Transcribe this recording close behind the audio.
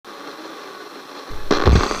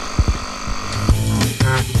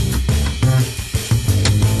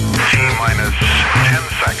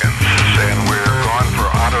seconds. And we're going for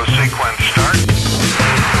auto sequence start. 4,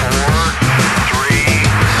 3,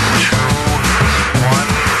 2, 1.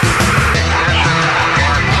 Ignition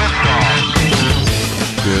and liftoff.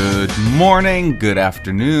 Good morning, good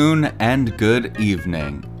afternoon, and good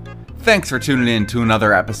evening. Thanks for tuning in to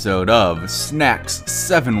another episode of Snacks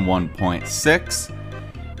 71.6.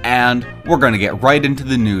 And we're going to get right into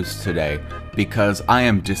the news today because I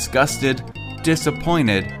am disgusted,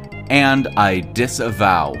 disappointed, and I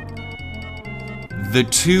disavow the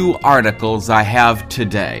two articles I have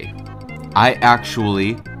today. I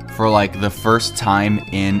actually, for like the first time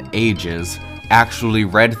in ages, actually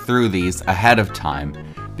read through these ahead of time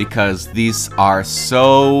because these are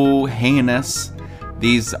so heinous,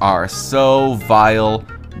 these are so vile,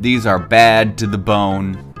 these are bad to the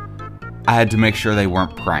bone. I had to make sure they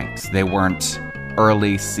weren't pranks. They weren't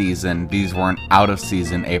early season. These weren't out of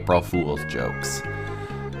season April Fool's jokes.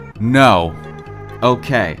 No.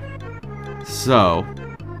 Okay. So,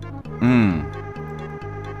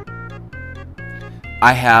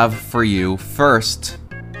 I have for you first.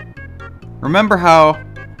 Remember how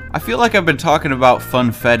I feel like I've been talking about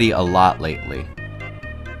Funfetti a lot lately.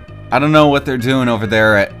 I don't know what they're doing over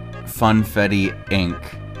there at Funfetti Inc.,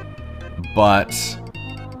 but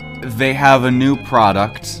they have a new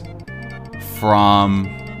product from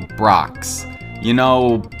Brock's.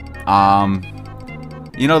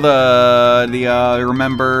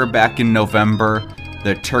 Remember back in November,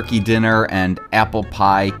 the turkey dinner and apple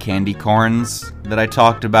pie candy corns that I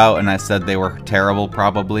talked about and I said they were terrible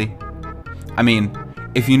probably? I mean,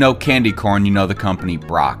 if you know candy corn, you know the company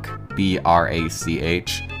Brock.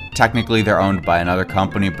 B-R-A-C-H. Technically they're owned by another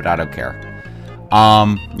company, but I don't care.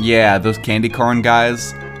 Yeah, those candy corn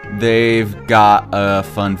guys, they've got a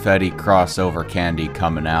Funfetti crossover candy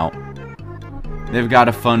coming out. They've got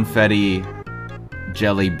a Funfetti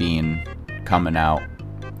jelly bean coming out.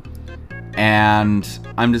 And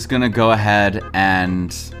I'm just gonna go ahead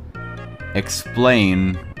and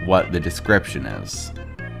explain what the description is.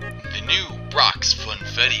 The new Brock's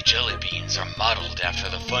Funfetti jelly beans are modeled after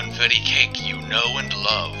the Funfetti cake you know and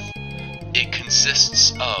love. It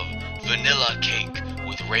consists of vanilla cake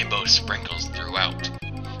with rainbow sprinkles throughout,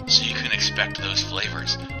 so you can expect those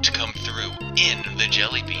flavors to come through in the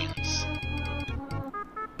jelly beans.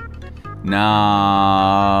 No.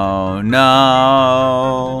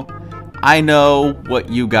 I know what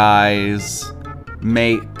you guys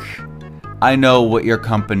make. I know what your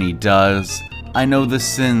company does. I know the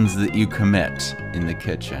sins that you commit in the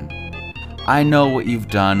kitchen. I know what you've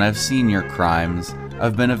done. I've seen your crimes.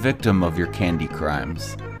 I've been a victim of your candy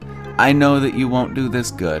crimes. I know that you won't do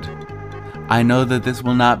this good. I know that this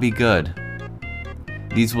will not be good.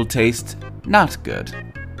 These will taste not good.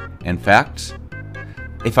 In fact,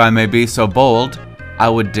 if I may be so bold, I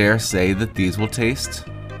would dare say that these will taste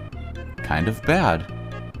kind of bad.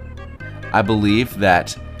 I believe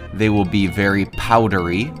that they will be very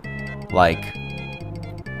powdery, like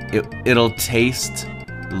it'll taste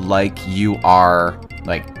like you are,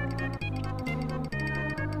 like,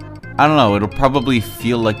 I don't know, it'll probably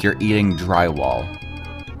feel like you're eating drywall.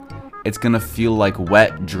 It's gonna feel like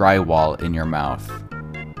wet drywall in your mouth.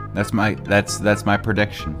 That's my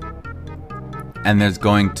prediction. And there's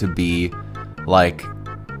going to be like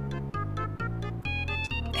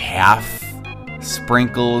half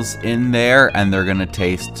sprinkles in there, and they're gonna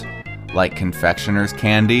taste like confectioner's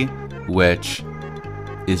candy, which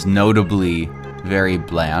is notably very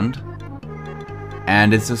bland,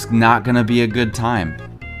 and it's just not gonna be a good time.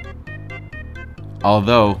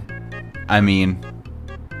 Although, I mean,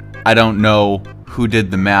 I don't know who did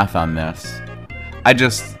the math on this. I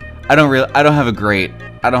don't have a great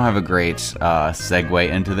segue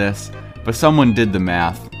into this, but someone did the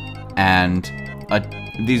math, and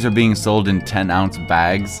these are being sold in 10-ounce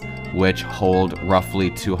bags, which hold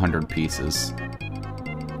roughly 200 pieces.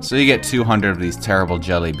 So you get 200 of these terrible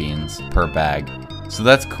jelly beans per bag. So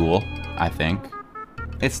that's cool, I think.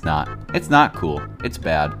 It's not. It's not cool. It's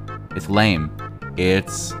bad. It's lame.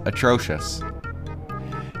 It's atrocious.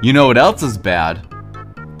 You know what else is bad?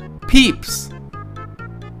 Peeps!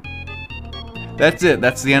 That's it.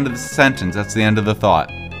 That's the end of the sentence. That's the end of the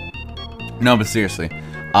thought. No, but seriously.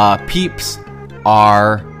 Peeps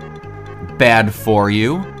are bad for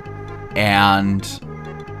you, and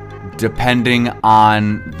depending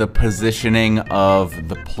on the positioning of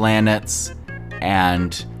the planets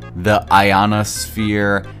and the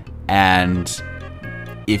ionosphere, and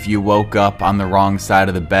if you woke up on the wrong side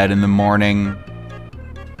of the bed in the morning,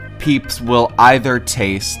 Peeps will either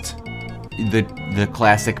taste the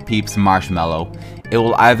classic Peeps marshmallow. It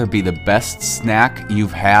will either be the best snack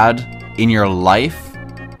you've had in your life,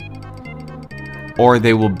 or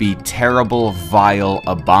they will be terrible, vile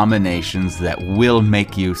abominations that will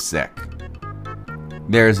make you sick.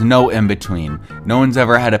 There's no in between. No one's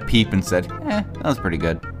ever had a peep and said, that was pretty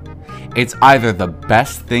good. It's either the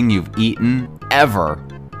best thing you've eaten ever,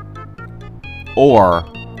 or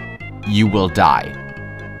you will die.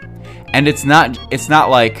 And it's not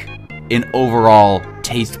like an overall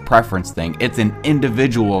taste preference thing. It's an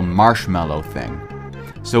individual marshmallow thing.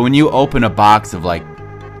 So when you open a box of like,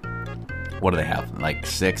 what do they have? Like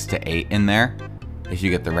 6 to 8 in there, if you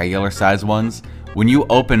get the regular size ones. When you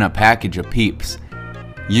open a package of Peeps,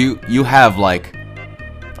 you have like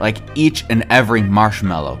each and every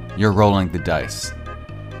marshmallow, you're rolling the dice.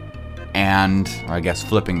 And, or I guess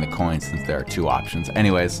flipping the coin since there are 2 options.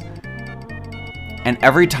 Anyways, and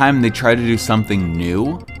every time they try to do something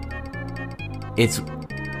new,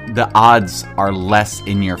 the odds are less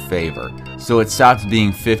in your favor. So it stops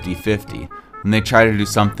being 50-50. When they try to do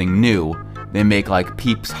something new, they make like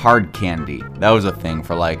Peeps hard candy. That was a thing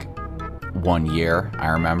for like 1 year, I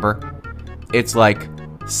remember. It's like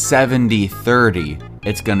 70-30,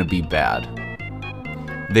 it's gonna be bad.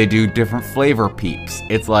 They do different flavor Peeps.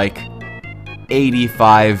 It's like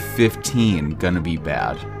 85-15, gonna be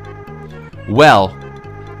bad. Well,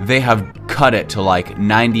 they have cut it to like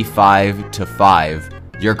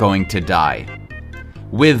 95-5, you're going to die.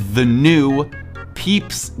 With the new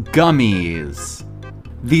Peeps Gummies.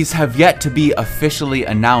 These have yet to be officially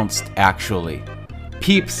announced, actually.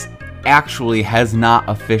 Peeps actually has not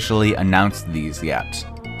officially announced these yet.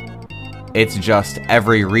 It's just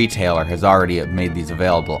every retailer has already made these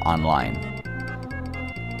available online.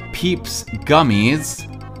 Peeps Gummies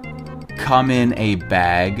come in a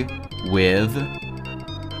bag with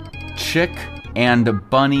chick and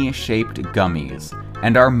bunny shaped gummies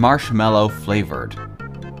and are marshmallow flavored,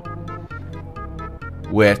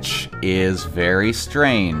 which is very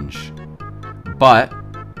strange. But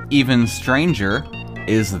even stranger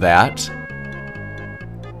is that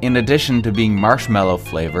in addition to being marshmallow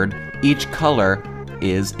flavored, each color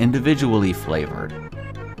is individually flavored.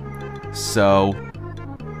 So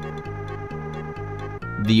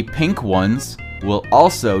the pink ones will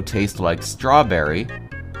also taste like strawberry.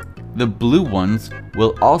 The blue ones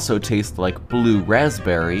will also taste like blue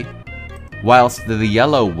raspberry, whilst the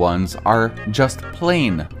yellow ones are just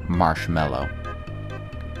plain marshmallow.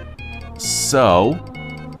 So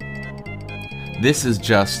this is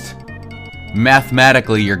just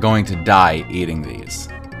mathematically you're going to die eating these.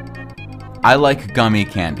 I like gummy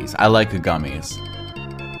candies. I like gummies.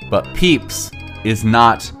 But Peeps is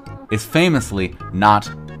famously not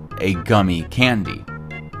a gummy candy.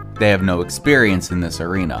 They have no experience in this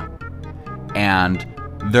arena. And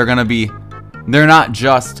they're not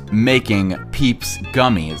just making Peeps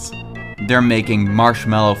gummies. They're making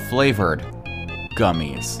marshmallow flavored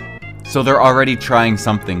gummies. So they're already trying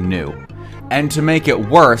something new. And to make it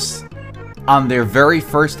worse, on their very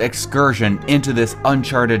first excursion into this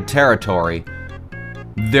uncharted territory,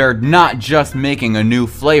 they're not just making a new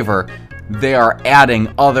flavor, they are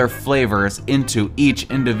adding other flavors into each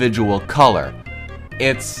individual color.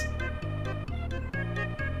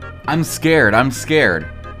 I'm scared.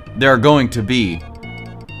 There are going to be...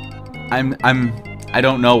 I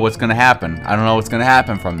don't know what's gonna happen. I don't know what's gonna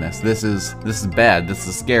happen from this. This is bad. This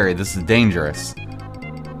is scary. This is dangerous.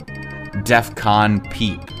 DEFCON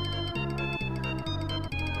Peep.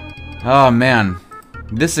 Oh man,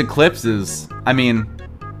 this eclipse is,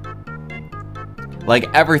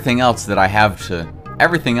 like everything else that I have,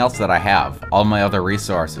 all my other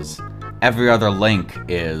resources, every other link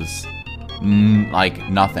is like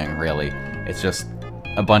nothing really. It's just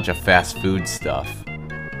a bunch of fast food stuff.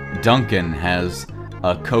 Dunkin' has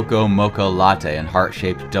a cocoa mocha latte and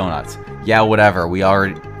heart-shaped donuts. Yeah, whatever. We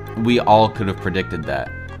all could have predicted that.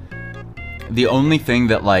 The only thing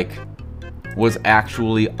that like was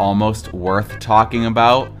actually almost worth talking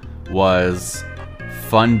about was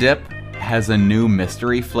Fun Dip has a new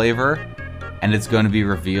mystery flavor and it's going to be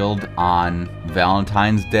revealed on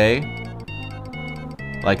Valentine's Day.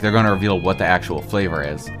 Like they're going to reveal what the actual flavor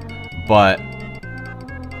is. But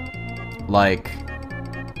like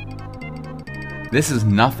this is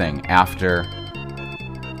nothing after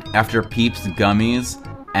Peeps Gummies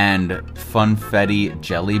and Funfetti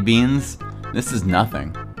Jelly Beans. This is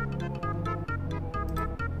nothing.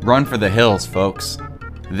 Run for the hills, folks.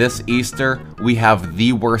 This Easter, we have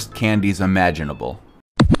the worst candies imaginable.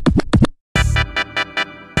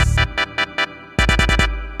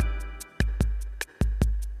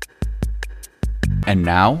 And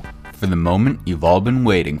now, for the moment you've all been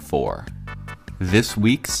waiting for. This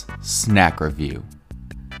week's snack review.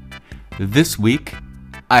 This week,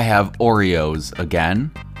 I have Oreos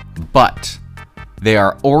again, but They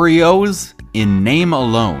are Oreos in name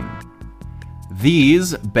alone.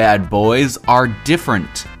 These bad boys are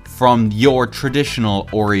different from your traditional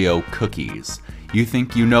Oreo cookies. You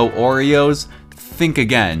think you know Oreos? Think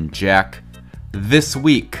again, Jack. This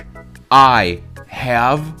week, I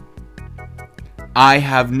have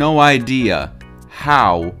no idea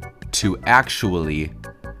how to actually,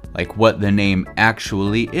 like what the name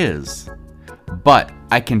actually is. But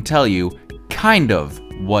I can tell you kind of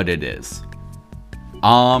what it is.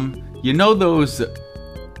 You know those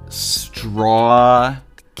straw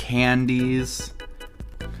candies?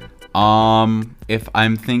 If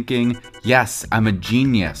I'm thinking, yes, I'm a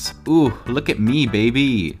genius. Ooh, look at me,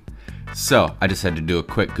 baby. So, I just had to do a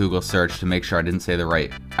quick Google search to make sure I didn't say the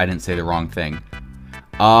wrong thing.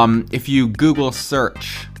 If you Google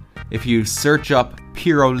search, if you search up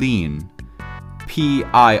Pyroline,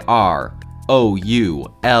 Pyrouline,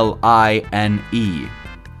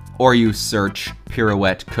 or you search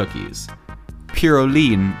Pirouette cookies.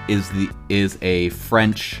 Pyroline is a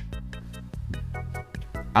French.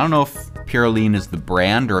 I don't know if Pyroline is the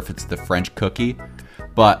brand or if it's the French cookie,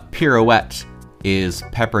 but Pirouette is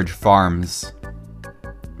Pepperidge Farm's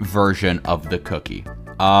version of the cookie.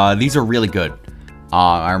 These are really good.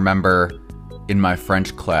 I remember in my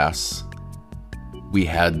French class, we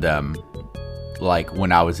had them like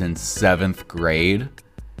when I was in 7th grade,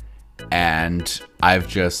 and I've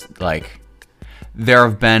just like, there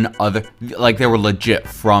have been other, like they were legit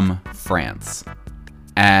from France,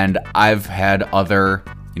 and I've had other,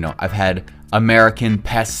 I've had American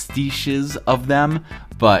pastiches of them,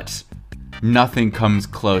 but nothing comes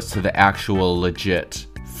close to the actual legit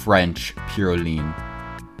French Pyroline.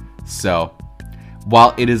 So,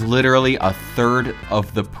 while it is literally a third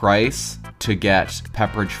of the price to get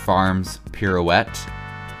Pepperidge Farm's Pirouette,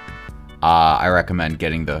 I recommend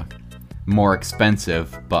getting the more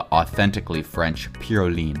expensive but authentically French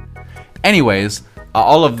Pyroline. Anyways,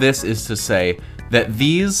 all of this is to say that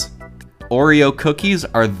these Oreo cookies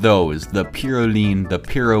are the Pyroline, the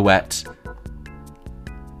Pirouette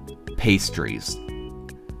pastries.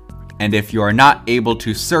 And if you are not able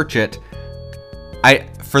to search it,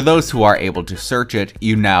 for those who are able to search it,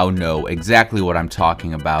 you now know exactly what I'm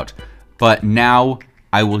talking about. But now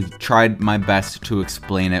I will try my best to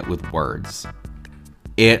explain it with words.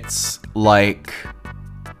 It's like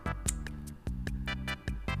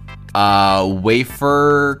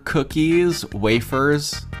wafer cookies.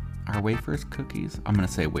 Wafers. Are wafers cookies? I'm gonna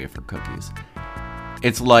say wafer cookies.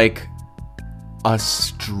 It's like a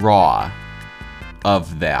straw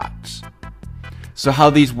of that. So how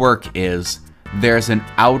these work is there's an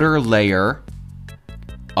outer layer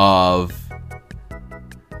of,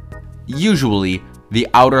 usually the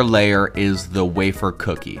outer layer is the wafer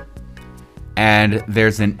cookie, and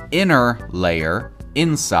there's an inner layer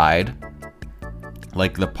inside,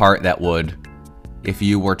 like the part that would, if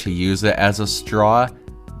you were to use it as a straw,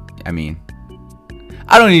 I mean,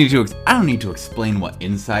 I don't need to explain what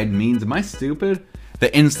inside means. Am I stupid?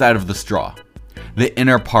 The inside of the straw. The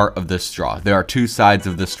inner part of the straw. There are two sides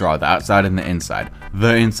of the straw, the outside and the inside.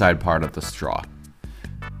 The inside part of the straw.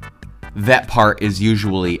 That part is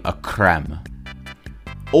usually a creme.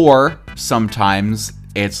 Or sometimes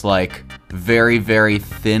it's like very, very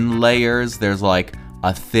thin layers. There's like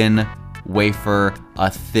a thin wafer,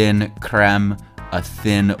 a thin creme, a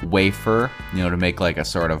thin wafer, to make like a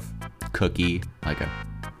sort of cookie, like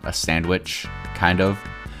a sandwich, kind of.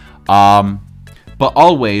 But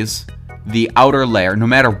always the outer layer, no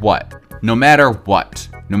matter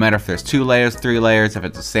if there's 2 layers, 3 layers, if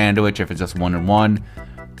it's a sandwich, if it's just 1 and 1,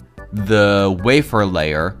 the wafer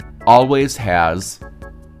layer always has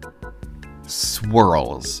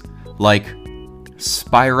swirls, like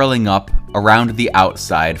spiraling up around the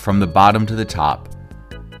outside from the bottom to the top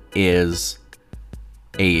is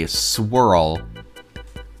a spiral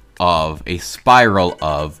of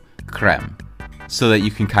creme, so that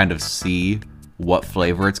you can kind of see what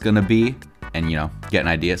flavor it's gonna be and get an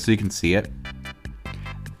idea so you can see it.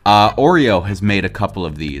 Oreo has made a couple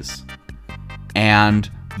of these, and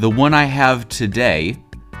the one I have today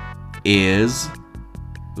is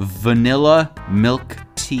vanilla milk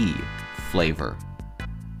tea flavor.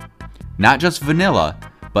 Not just vanilla,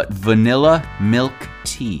 but vanilla milk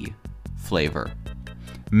tea flavor.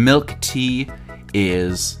 Milk tea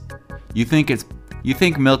is, you think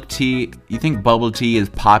bubble tea is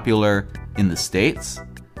popular in the States?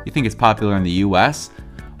 You think it's popular in the US?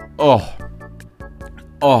 Oh,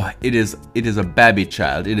 it is a baby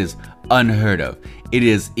child. It is unheard of. It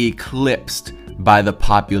is eclipsed by the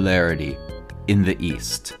popularity in the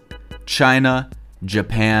East. China,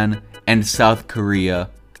 Japan, and South Korea,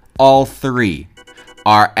 all three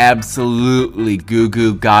are absolutely goo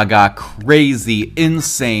goo gaga, crazy,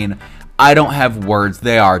 insane. I don't have words.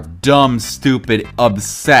 They are dumb, stupid,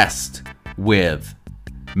 obsessed with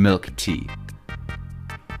milk tea.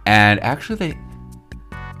 And actually,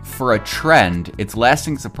 for a trend, it's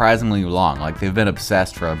lasting surprisingly long. Like, they've been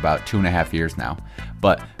obsessed for about 2.5 years now.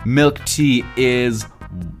 But milk tea is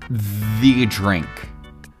the drink.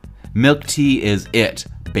 Milk tea is it,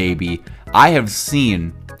 baby. I have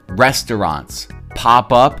seen restaurants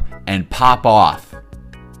pop up and pop off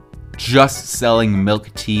just selling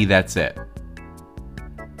milk tea. That's it.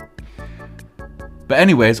 But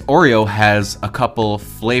anyways, Oreo has a couple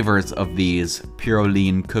flavors of these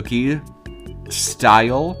Purolene cookie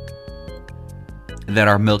style that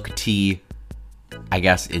are milk tea, I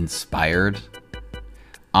guess, inspired.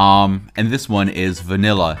 And this one is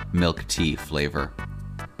vanilla milk tea flavor.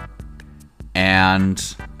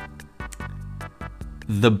 And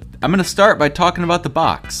I'm gonna start by talking about the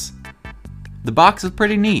box. The box is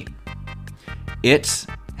pretty neat. It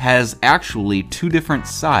has actually two different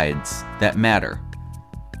sides that matter.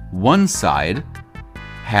 One side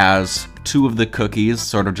has two of the cookies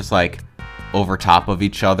sort of just like over top of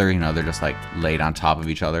each other. You know, they're just like laid on top of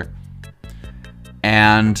each other.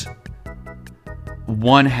 And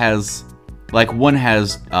one has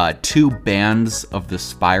two bands of the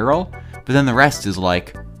spiral, but then the rest is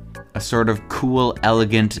like a sort of cool,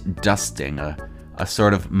 elegant dusting, a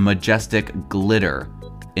sort of majestic glitter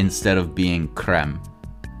instead of being creme.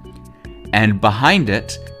 And behind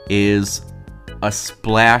it is a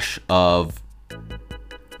splash of,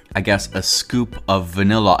 I guess, a scoop of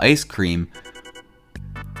vanilla ice cream,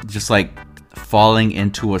 just like falling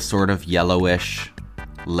into a sort of yellowish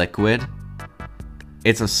liquid.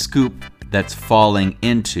 It's a scoop that's falling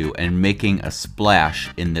into and making a splash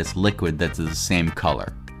in this liquid that's the same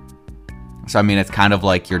color. So, I mean, it's kind of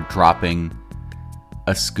like you're dropping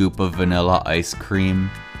a scoop of vanilla ice cream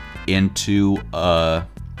into a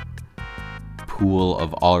pool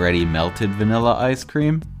of already melted vanilla ice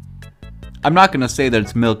cream. I'm not going to say that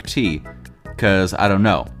it's milk tea, because I don't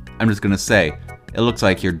know. I'm just going to say it looks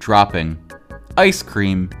like you're dropping ice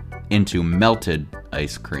cream into melted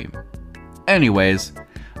ice cream. Anyways,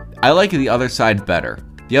 I like the other side better.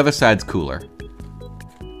 The other side's cooler.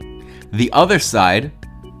 The other side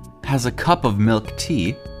has a cup of milk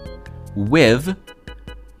tea with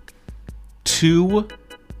 2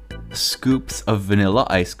 scoops of vanilla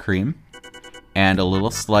ice cream and a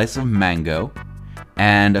little slice of mango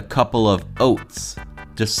and a couple of oats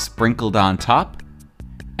just sprinkled on top.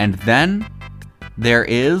 And then there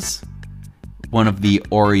is one of the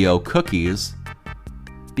Oreo cookies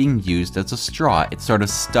being used as a straw. It's sort of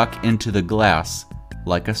stuck into the glass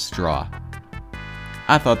like a straw.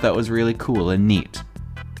 I thought that was really cool and neat.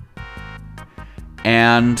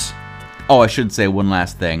 And, oh, I should say one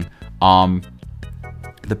last thing.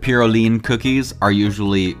 The Purolene cookies are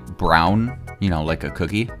usually brown, you know, like a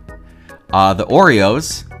cookie. The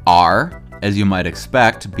Oreos are, as you might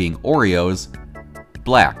expect, being Oreos,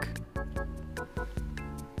 black.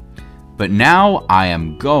 But now I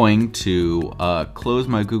am going to close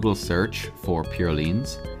my Google search for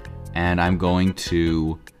Purolenes, and I'm going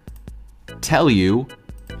to tell you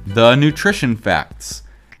the nutrition facts.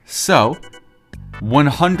 So,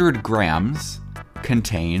 100 grams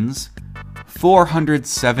contains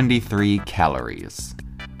 473 calories.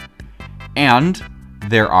 And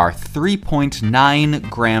there are 3.9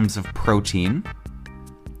 grams of protein,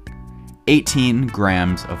 18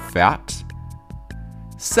 grams of fat,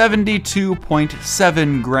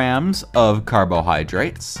 72.7 grams of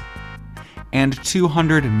carbohydrates, and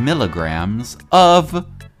 200 milligrams of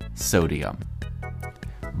sodium.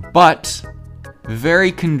 But,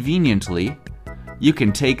 very conveniently, you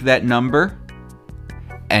can take that number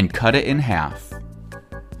and cut it in half,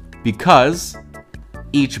 because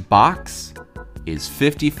each box is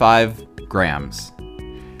 55 grams.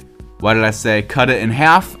 Why did I say cut it in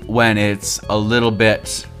half when it's a little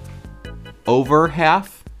bit over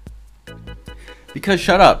half? Because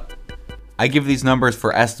shut up. I give these numbers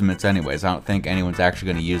for estimates anyways. I don't think anyone's actually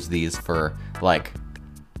going to use these for, like,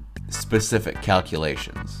 specific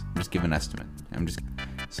calculations. I'm just giving an estimate. I'm just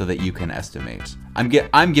so that you can estimate.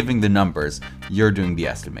 I'm giving the numbers. You're doing the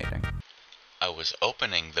estimating. I was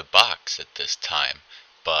opening the box at this time,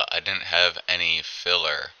 but I didn't have any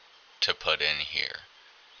filler to put in here.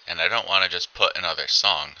 And I don't want to just put another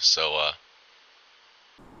song, so,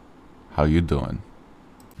 How you doing?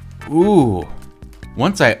 Ooh.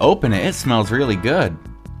 Once I open it, it smells really good.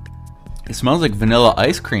 It smells like vanilla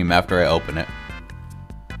ice cream after I open it.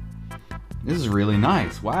 This is really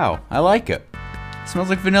nice. Wow, I like it. It smells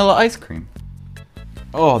like vanilla ice cream.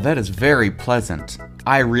 Oh, that is very pleasant.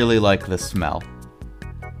 I really like the smell.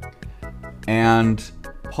 And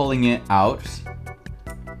pulling it out,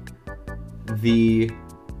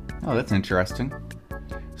 oh, that's interesting.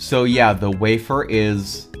 So yeah, the wafer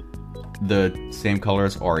is the same color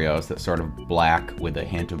as Oreos, that sort of black with a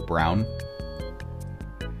hint of brown.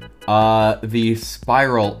 The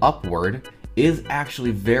spiral upward is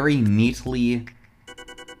actually very neatly...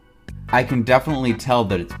 I can definitely tell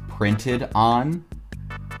that it's printed on.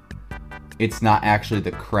 It's not actually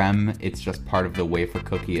the creme, it's just part of the wafer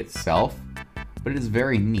cookie itself. But it is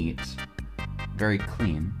very neat. Very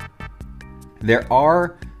clean. There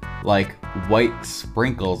are, like, white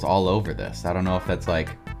sprinkles all over this. I don't know if that's,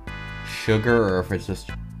 like, sugar or if it's just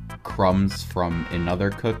crumbs from another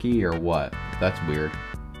cookie or what. That's weird.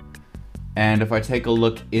 And if I take a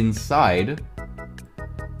look inside,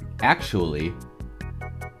 actually,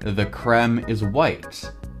 the creme is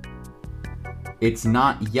white. It's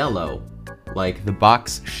not yellow, like the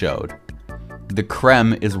box showed. The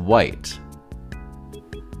creme is white.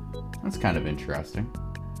 That's kind of interesting.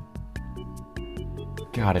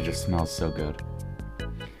 God, it just smells so good.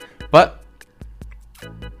 But,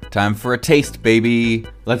 time for a taste, baby.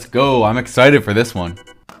 Let's go. I'm excited for this one.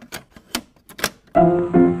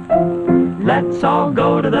 Let's all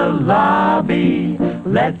go to the lobby.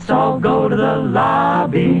 Let's all go to the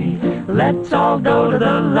lobby. Let's all go to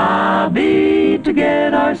the lobby to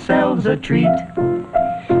get ourselves a treat.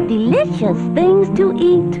 Delicious things to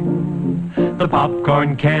eat. The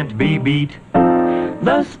popcorn can't be beat.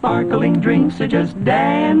 The sparkling drinks are just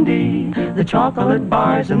dandy. The chocolate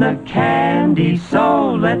bars and the candy.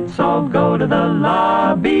 So let's all go to the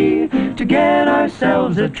lobby to get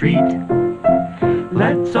ourselves a treat.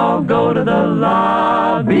 Let's all go to the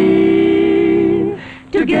lobby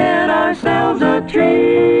to get ourselves a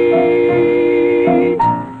treat.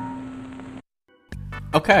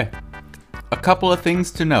 Okay, a couple of things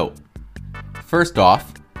to note. First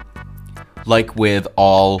off, like with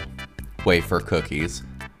all wafer cookies,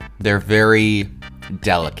 they're very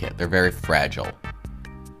delicate, they're very fragile.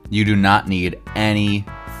 You do not need any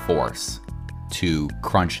force to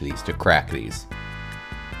crunch these, to crack these.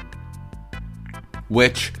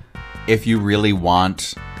 Which, if you really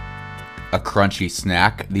want a crunchy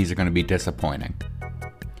snack, these are going to be disappointing.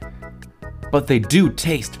 But they do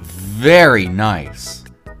taste very nice.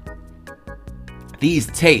 These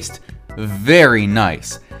taste very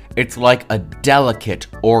nice. It's like a delicate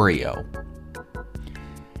Oreo.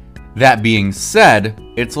 That being said,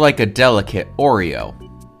 it's like a delicate Oreo.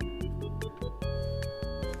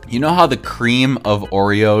 You know how the cream of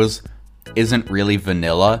Oreos isn't really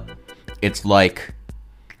vanilla? It's like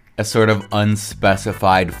a sort of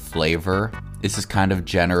unspecified flavor. This is kind of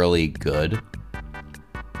generally good.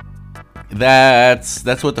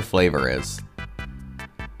 That's what the flavor is.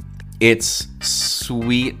 It's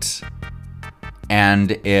sweet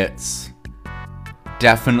and it's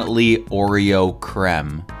definitely Oreo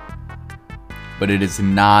creme, but it is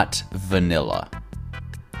not vanilla.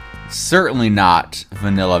 Certainly not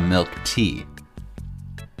vanilla milk tea.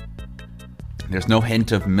 There's no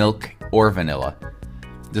hint of milk or vanilla.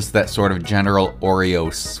 Just that sort of general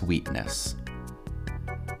Oreo sweetness.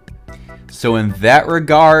 So in that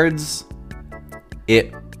regards,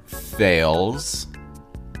 it fails.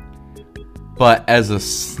 But as a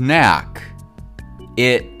snack,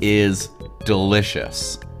 it is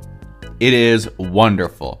delicious. It is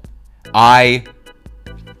wonderful. I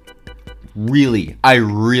really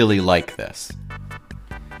like this.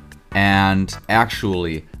 And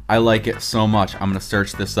actually, I like it so much, I'm gonna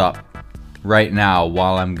search this up right now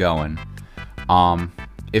while I'm going.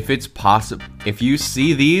 If it's possible, if you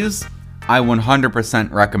see these, I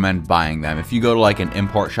 100% recommend buying them. If you go to like an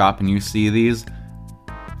import shop and you see these,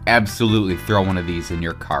 absolutely throw one of these in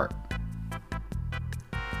your cart.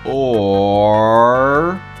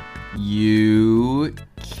 Or you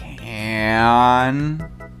can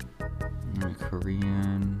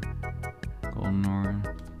Korean Golden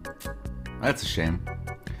Oreo. That's a shame.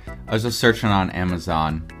 I was just searching on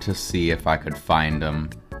Amazon to see if I could find them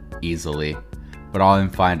easily, but all I'm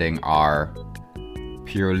finding are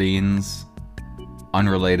Purelines,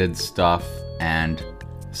 unrelated stuff, and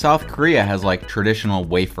South Korea has like traditional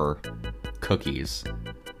wafer cookies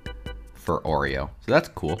for Oreo. So that's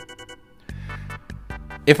cool.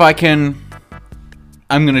 If I can,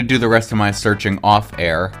 I'm gonna do the rest of my searching off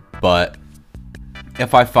air, but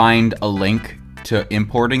if I find a link to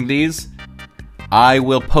importing these, I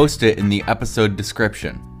will post it in the episode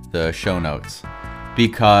description, the show notes,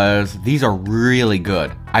 because these are really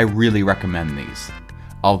good. I really recommend these.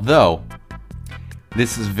 Although,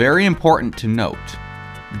 this is very important to note.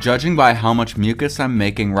 Judging by how much mucus I'm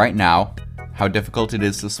making right now, how difficult it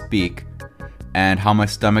is to speak, and how my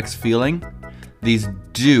stomach's feeling, these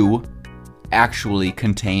do actually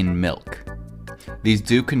contain milk. These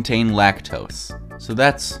do contain lactose. So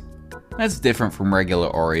that's different from regular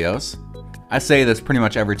Oreos. I say this pretty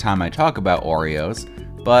much every time I talk about Oreos,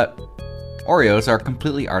 but Oreos are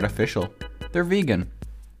completely artificial. They're vegan.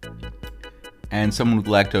 And someone with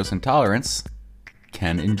lactose intolerance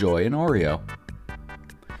can enjoy an Oreo.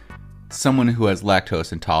 Someone who has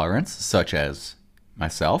lactose intolerance, such as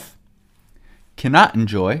myself, cannot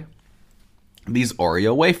enjoy these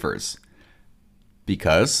Oreo wafers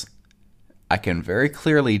because I can very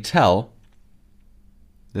clearly tell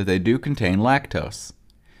that they do contain lactose.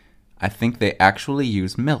 I think they actually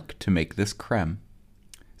use milk to make this creme.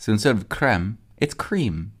 So instead of creme, it's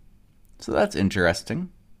cream. So that's interesting.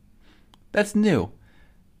 That's new.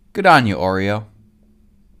 Good on you, Oreo.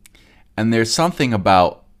 And there's something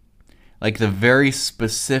about like the very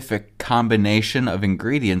specific combination of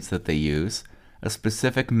ingredients that they use, a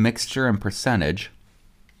specific mixture and percentage.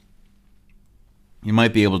 You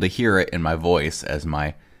might be able to hear it in my voice as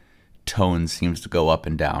my tone seems to go up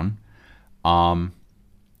and down.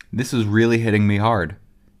 This is really hitting me hard.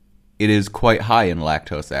 It is quite high in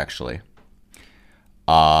lactose, actually.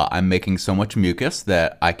 I'm making so much mucus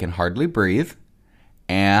that I can hardly breathe,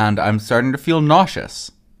 and I'm starting to feel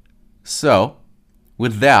nauseous. So,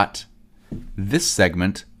 with that, this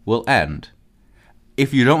segment will end.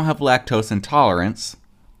 If you don't have lactose intolerance,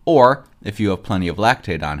 or if you have plenty of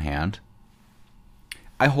Lactaid on hand,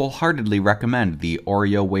 I wholeheartedly recommend the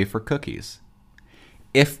Oreo wafer cookies.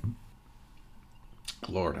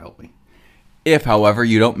 Lord help me. If, however,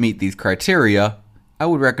 you don't meet these criteria, I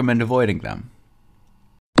would recommend avoiding them.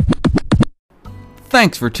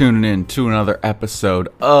 Thanks for tuning in to another episode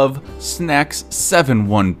of Snacks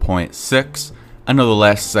 71.6. I know the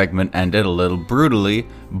last segment ended a little brutally,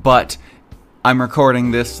 but I'm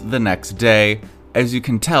recording this the next day, as you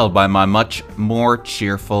can tell by my much more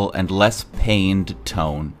cheerful and less pained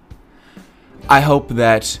tone. I hope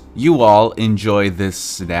that you all enjoy this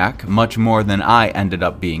snack much more than I ended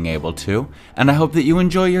up being able to, and I hope that you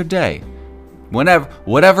enjoy your day.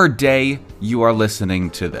 Whatever day you are listening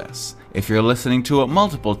to this. If you're listening to it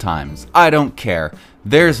multiple times, I don't care.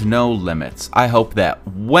 There's no limits. I hope that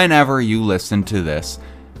whenever you listen to this,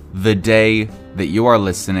 the day that you are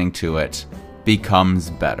listening to it becomes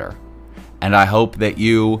better. And I hope that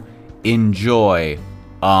you enjoy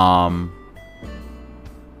all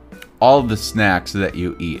the snacks that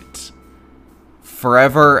you eat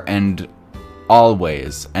forever and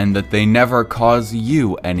always, and that they never cause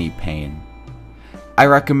you any pain. I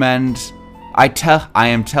recommend, I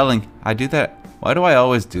do that. Why do I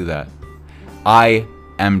always do that? I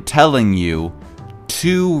am telling you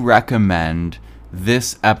to recommend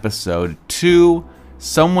this episode to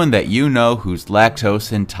someone that you know who's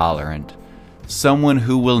lactose intolerant. Someone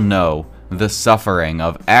who will know the suffering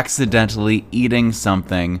of accidentally eating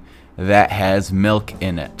something that has milk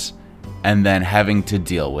in it and then having to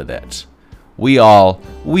deal with it. We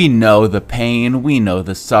know the pain, we know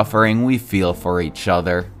the suffering, we feel for each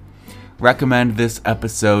other. Recommend this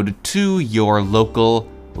episode to your local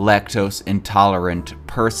lactose intolerant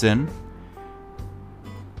person.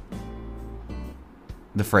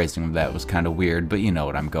 The phrasing of that was kind of weird, but you know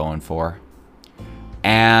what I'm going for.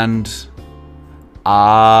 And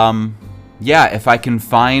yeah, if I can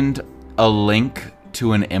find a link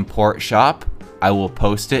to an import shop, I will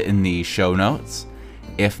post it in the show notes.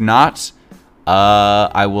 If not,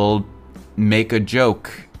 I will make a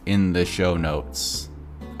joke in the show notes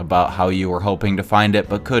about how you were hoping to find it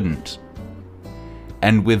but couldn't.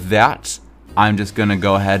 And with that, I'm just gonna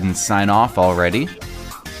go ahead and sign off already.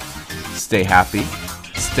 Stay happy,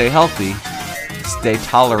 stay healthy, stay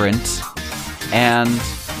tolerant, and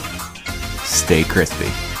stay crispy.